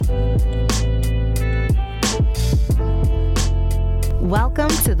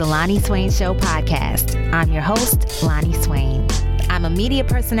to the Lonnie Swain Show podcast. I'm your host, Lonnie Swain. I'm a media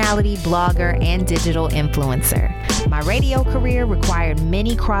personality, blogger, and digital influencer. My radio career required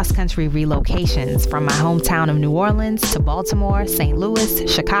many cross-country relocations from my hometown of New Orleans to Baltimore, St.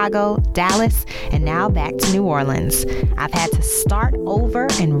 Louis, Chicago, Dallas, and now back to New Orleans. I've had to start over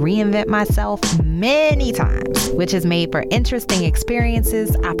and reinvent myself many times, which has made for interesting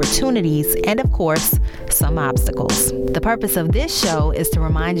experiences, opportunities, and of course, some obstacles. The purpose of this show is to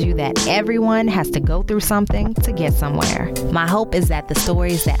remind you that everyone has to go through something to get somewhere. My hope is that the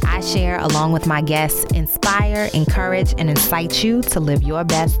stories that I share along with my guests inspire, encourage, and incite you to live your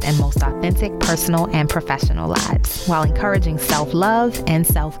best and most authentic personal and professional lives while encouraging self-love and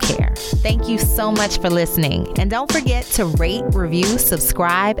self-care. Thank you so much for listening. And don't forget to rate, review,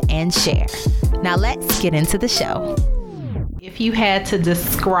 subscribe, and share. Now let's get into the show. If you had to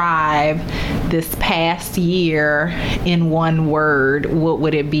describe this past year in one word, what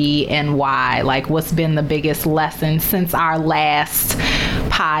would it be and why? Like, what's been the biggest lesson since our last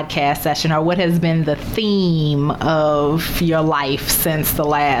podcast session, or what has been the theme of your life since the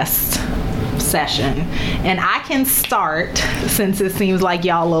last session? And I can start, since it seems like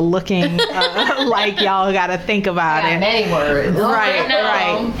y'all are looking like y'all got to think about it. Many words. Right.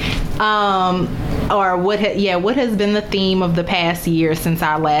 Or what has been the theme of the past year since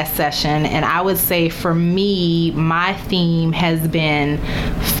our last session? And I would say for me, my theme has been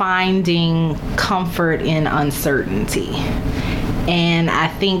finding comfort in uncertainty. And I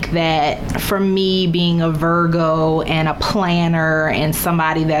think that for me, being a Virgo and a planner and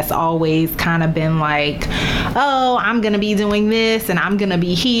somebody that's always kind of been like, oh, I'm going to be doing this and I'm going to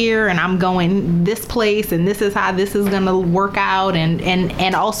be here and I'm going this place and this is how this is going to work out.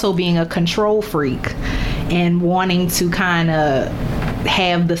 And also being a control freak and wanting to kind of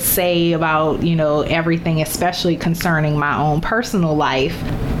have the say about, everything, especially concerning my own personal life.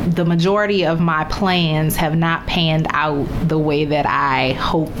 The majority of my plans have not panned out the way that I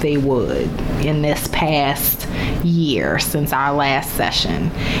hoped they would in this past year since our last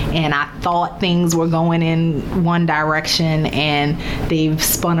session. And I thought things were going in one direction and they've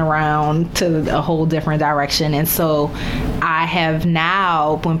spun around to a whole different direction. And so I have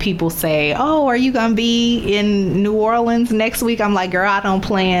now, when people say, oh, are you going to be in New Orleans next week? I'm like, girl, I don't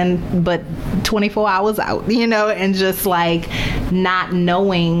plan but 24 hours out, and just like not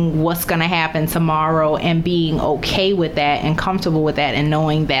knowing what's going to happen tomorrow and being okay with that and comfortable with that and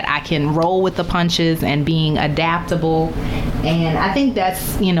knowing that I can roll with the punches and being adaptable. And I think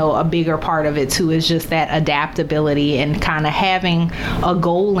that's, a bigger part of it too, is just that adaptability and kind of having a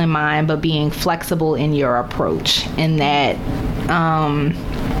goal in mind, but being flexible in your approach. And that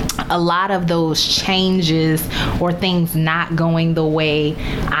a lot of those changes or things not going the way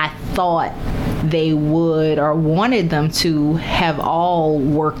I thought they would or wanted them to have all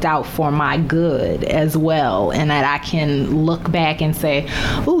worked out for my good as well, and that I can look back and say,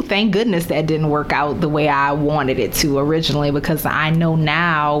 oh, thank goodness that didn't work out the way I wanted it to originally, because I know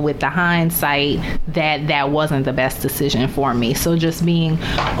now with the hindsight that that wasn't the best decision for me. So just being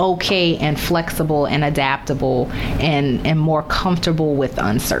okay and flexible and adaptable and more comfortable with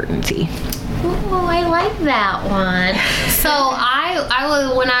uncertainty. Oh, I like that one. So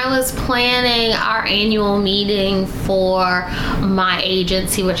when I was planning our annual meeting for my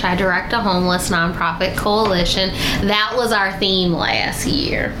agency, which I direct, a homeless nonprofit coalition, that was our theme last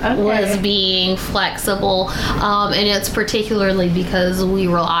year, was being flexible. And it's particularly because we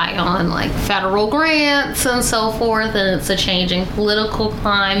rely on like federal grants and so forth, and it's a changing political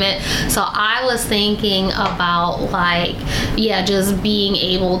climate. So I was thinking about just being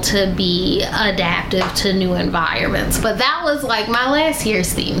able to be adaptive to new environments. But that was like my last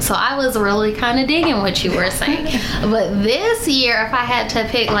year's theme. So I was really kind of digging what you were saying. But this year, if I had to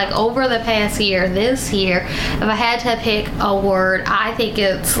pick, over the past year, this year, if I had to pick a word, I think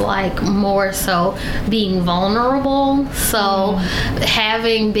it's more so being vulnerable. So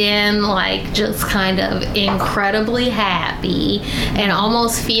having been just kind of incredibly happy and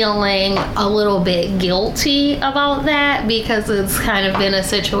almost feeling a little bit guilty about that, because it's kind of been a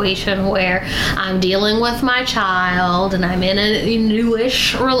situation where I'm dealing with my child and I'm in a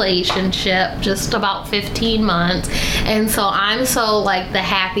newish relationship, just about 15 months. And so I'm so the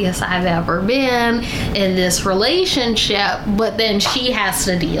happiest I've ever been in this relationship, but then she has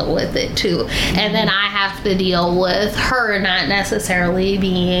to deal with it too. And then I have to deal with her not necessarily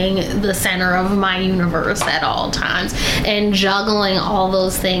being the center of my universe at all times, and juggling all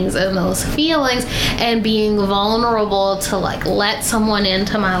those things and those feelings and being vulnerable to let someone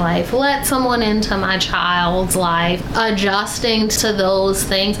into my life, let someone into my child's life, adjusting listening to those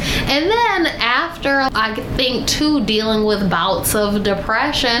things. And then after, I think too, dealing with bouts of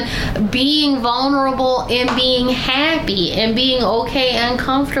depression, being vulnerable and being happy and being okay and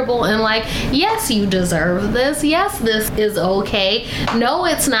comfortable and like, yes, you deserve this. Yes, this is okay. No,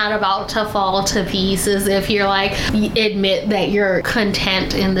 it's not about to fall to pieces if you're like, admit that you're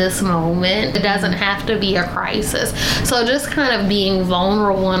content in this moment. It doesn't have to be a crisis. So just kind of being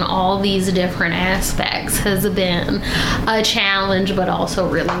vulnerable in all these different aspects has been a challenge, but also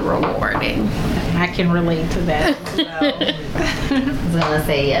really rewarding. I can relate to that as well. I was going to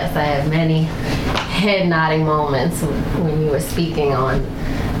say yes. I have many head nodding moments when you were speaking on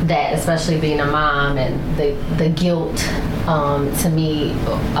that, especially being a mom and the guilt to me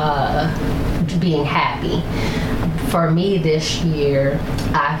being happy. For me this year,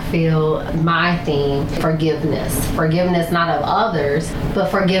 I feel my theme, forgiveness not of others, but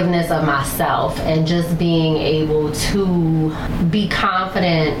forgiveness of myself, and just being able to be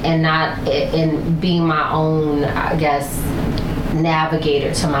confident and not in being my own, I guess,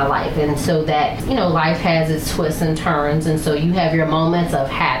 navigator to my life. And so that, life has its twists and turns, and so you have your moments of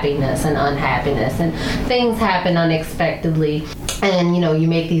happiness and unhappiness, and things happen unexpectedly, and you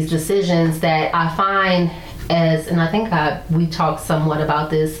make these decisions that I find and I think we talked somewhat about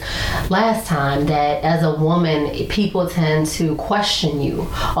this last time, that as a woman, people tend to question you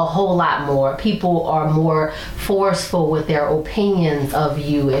a whole lot more. People are more forceful with their opinions of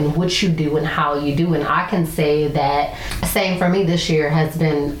you and what you do and how you do. And I can say that same for me this year has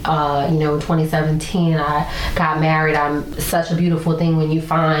been, in 2017, I got married. Such a beautiful thing when you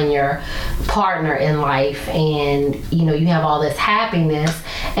find your partner in life, and you have all this happiness,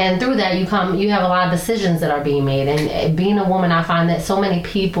 and through that you have a lot of decisions that are being made. And being a woman, I find that so many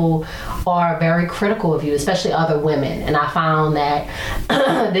people are very critical of you, especially other women. And I found that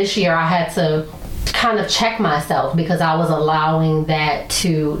this year I had to kind of check myself, because I was allowing that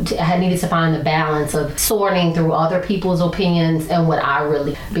I needed to find the balance of sorting through other people's opinions and what I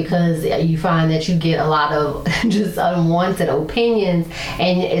really, because you find that you get a lot of just unwanted opinions,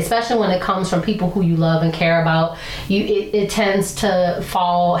 and especially when it comes from people who you love and care about, it tends to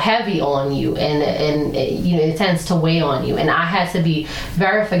fall heavy on you, and it tends to weigh on you. And I had to be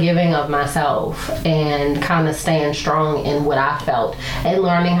very forgiving of myself and kind of stand strong in what I felt, and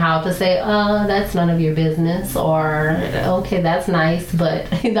learning how to say, that's none of your business, or okay, that's nice,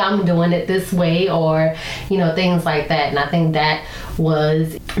 but I'm doing it this way, or things like that. And I think that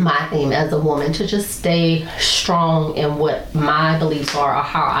was my theme as a woman, to just stay strong in what my beliefs are, or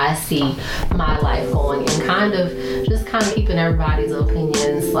how I see my life going, and kind of keeping everybody's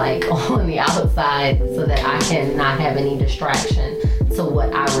opinions like on the outside, so that I can not have any distraction to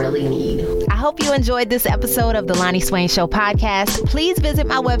what I really need. I hope you enjoyed this episode of the Lonnie Swain Show podcast. Please visit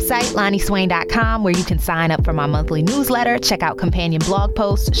my website, LonnieSwain.com, where you can sign up for my monthly newsletter, check out companion blog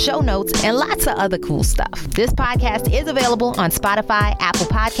posts, show notes, and lots of other cool stuff. This podcast is available on Spotify, Apple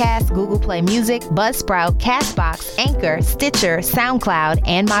Podcasts, Google Play Music, Buzzsprout, Castbox, Anchor, Stitcher, SoundCloud,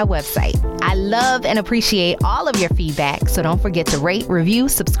 and my website. I love and appreciate all of your feedback, so don't forget to rate, review,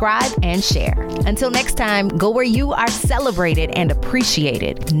 subscribe, and share. Until next time, go where you are celebrated and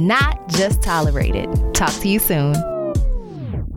appreciated, not just tolerated. Talk to you soon.